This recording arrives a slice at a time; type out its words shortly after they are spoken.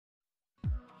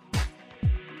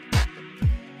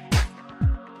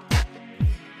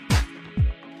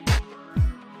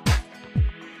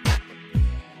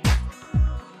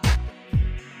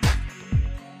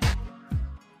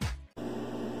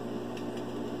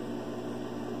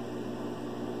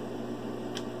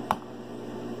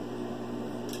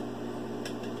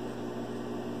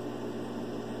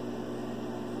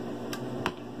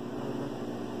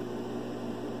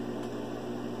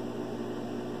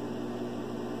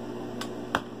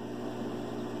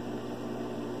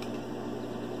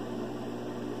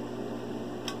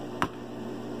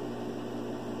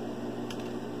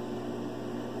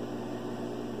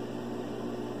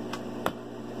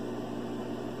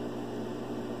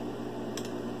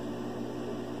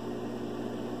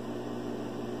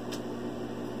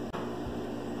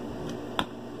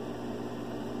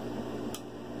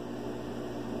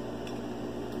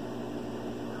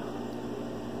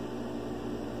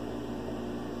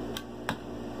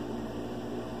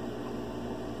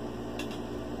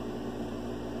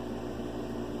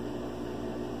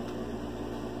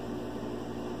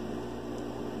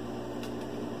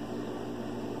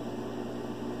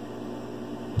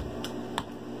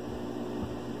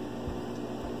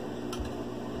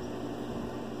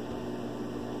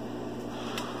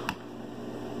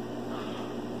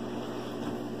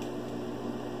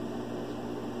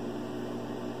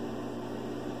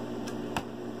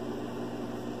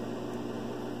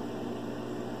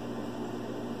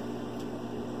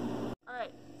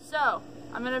So,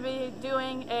 I'm going to be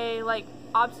doing a like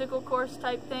obstacle course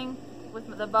type thing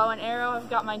with the bow and arrow. I've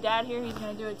got my dad here, he's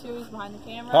going to do it too, he's behind the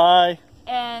camera. Hi.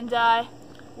 And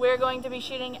we're going to be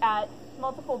shooting at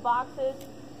multiple boxes.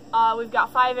 We've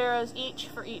got 5 arrows each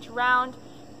for each round,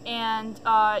 and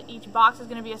each box is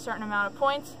going to be a certain amount of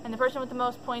points, and the person with the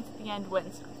most points at the end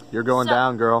wins. You're going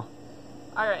down, girl.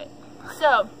 Alright,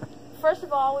 so first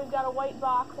of all, we've got a white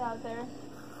box out there.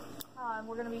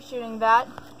 We're going to be shooting that,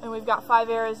 and we've got 5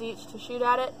 arrows each to shoot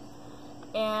at it.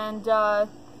 And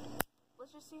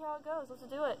let's just see how it goes. Let's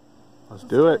do it. Let's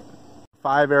do it.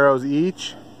 5 arrows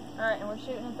each. Alright, and we're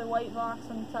shooting at the white box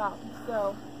on the top. Let's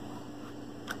go.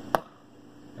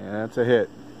 And that's a hit.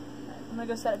 I'm going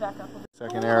to go set it back up.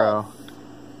 Second arrow.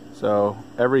 So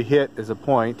every hit is a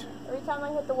point. Every time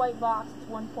I hit the white box, it's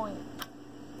 1 point.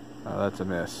 Oh, that's a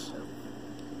miss.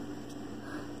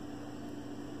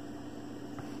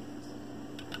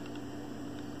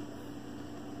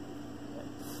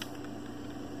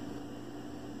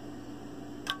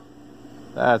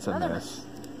 That's a miss.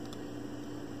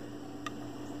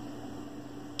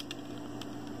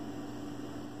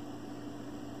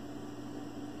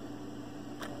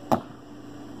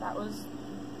 That was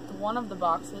one of the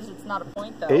boxes. It's not a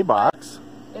point though. A box.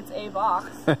 It's a box.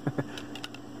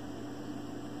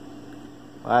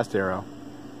 Last arrow.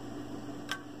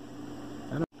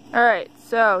 Alright,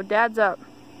 so Dad's up.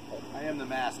 I am the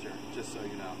master, just so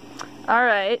you know.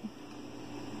 Alright.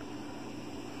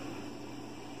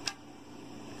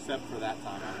 Except for that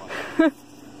time I wasn't.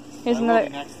 Here's another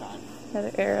next time.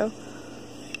 Another arrow.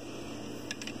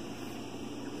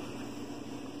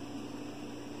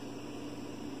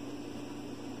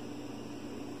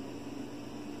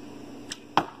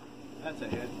 That's a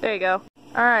hit. There you go.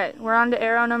 Alright, we're on to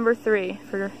arrow number 3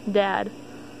 for Dad.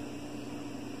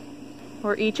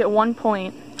 We're each at 1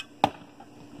 point.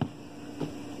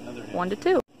 Another hit. 1 to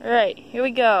 2. Alright, here we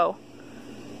go.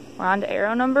 We're on to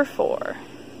arrow number 4.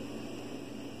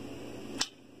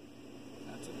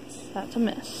 That's a miss. That's a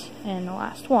miss. And the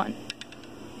last one.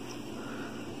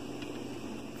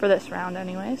 For this round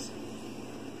anyways.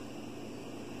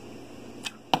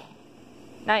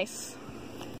 Nice.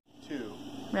 2.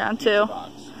 Round Pizza 2.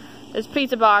 box. There's a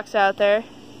pizza box out there.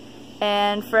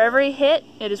 And for every hit,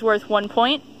 it is worth 1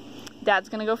 point. Dad's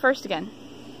gonna go first again.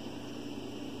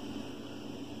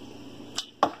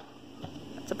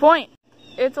 That's a point.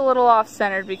 It's a little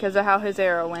off-centered because of how his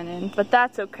arrow went in, but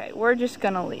that's okay. We're just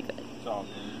gonna leave it. It's all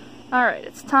good. Alright,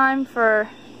 it's time for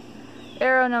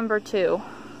arrow number 2.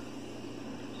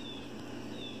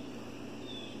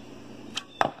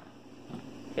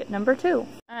 Hit number 2.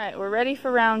 Alright, we're ready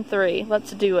for round 3.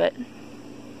 Let's do it.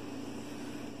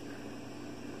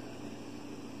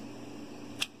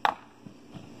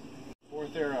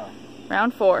 Fourth arrow.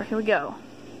 Round 4. Here we go.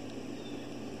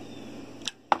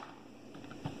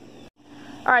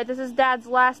 Alright, this is Dad's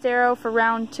last arrow for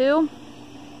round 2.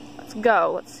 Let's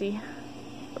go. Let's see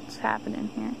what's happening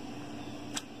here.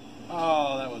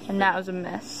 Oh, that was. And that was a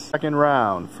miss. Second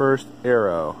round, first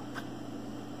arrow.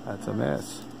 That's a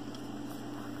miss.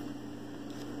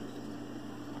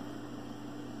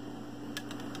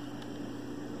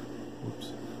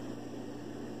 Oops.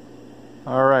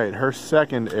 All right, her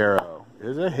second arrow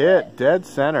is a hit, dead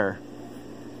center.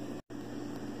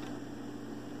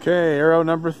 Okay, arrow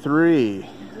number 3.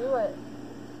 Do it.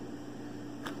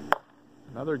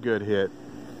 Another good hit.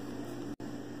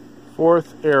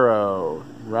 Fourth arrow,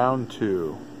 round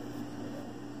 2.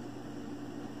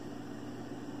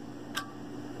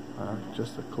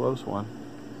 Just a close one.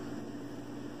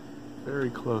 Very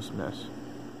close miss.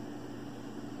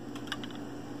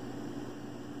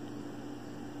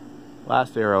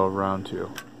 Last arrow of round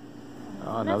 2.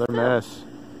 Oh, another miss.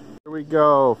 Here we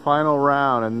go, final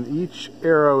round, and each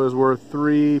arrow is worth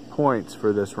 3 points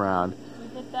for this round. We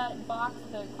hit that box,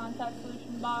 the contact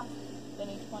solution box, then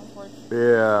each one's worth 3.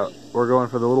 Yeah, we're going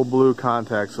for the little blue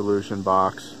contact solution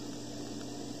box.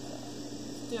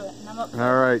 Let's do it. And I'm up.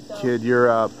 All right, so kid, you're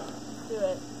up. let's do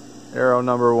it. Arrow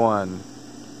number 1.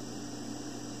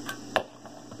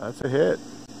 That's a hit.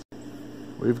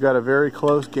 We've got a very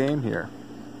close game here.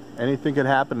 Anything could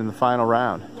happen in the final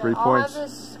round. Yeah, 3 points. I'll have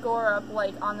this score up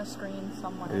like on the screen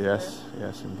somewhere. Yes,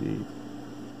 yes indeed.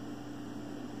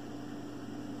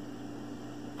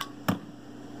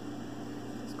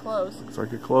 It's close. Looks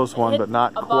like a close one, Hit but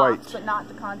not a quite. box, but not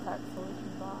the contact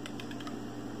solution box.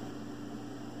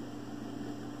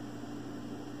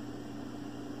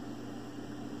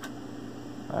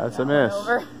 That's That a one miss.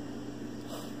 over.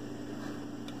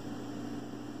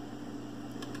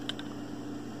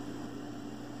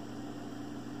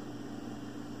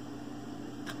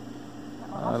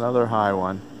 Another high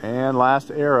one. And last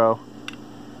arrow.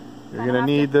 You're gonna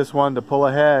need this one to pull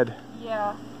ahead.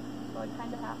 Yeah, so I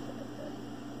kind of have to hit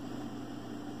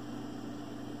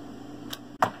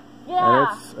this. Yeah!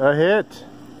 And it's a hit.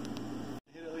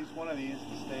 Hit at least one of these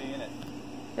to stay in it.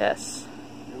 Yes.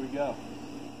 Here we go.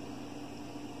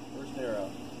 First arrow.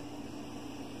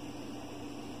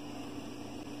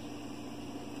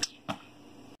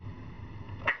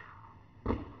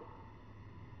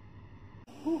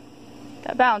 Whew.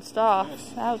 That bounced off. Yes.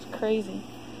 That was crazy.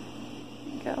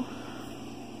 Go.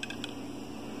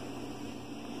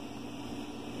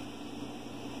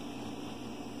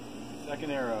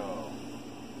 Second arrow.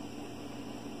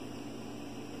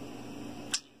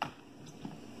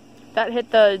 That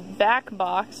hit the back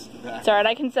box. Back. It's alright,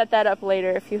 I can set that up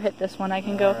later. If you hit this one, I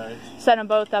can go set them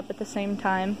both up at the same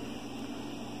time.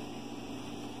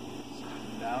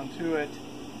 Down to it.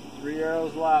 3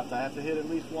 arrows left. I have to hit at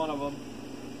least one of them.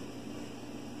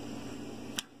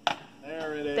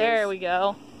 There it is. There we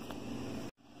go.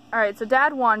 Alright, so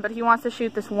Dad won, but he wants to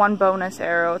shoot this one bonus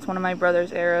arrow. It's one of my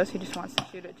brother's arrows. He just wants to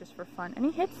shoot it just for fun. And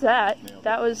he hits that. Nailed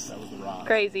That it. was the rock.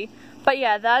 crazy. But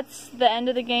yeah, that's the end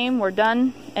of the game. We're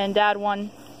done, and Dad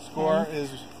won. Score is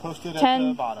posted at 10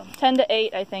 the bottom. 10 to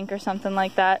 8, I think, or something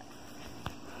like that.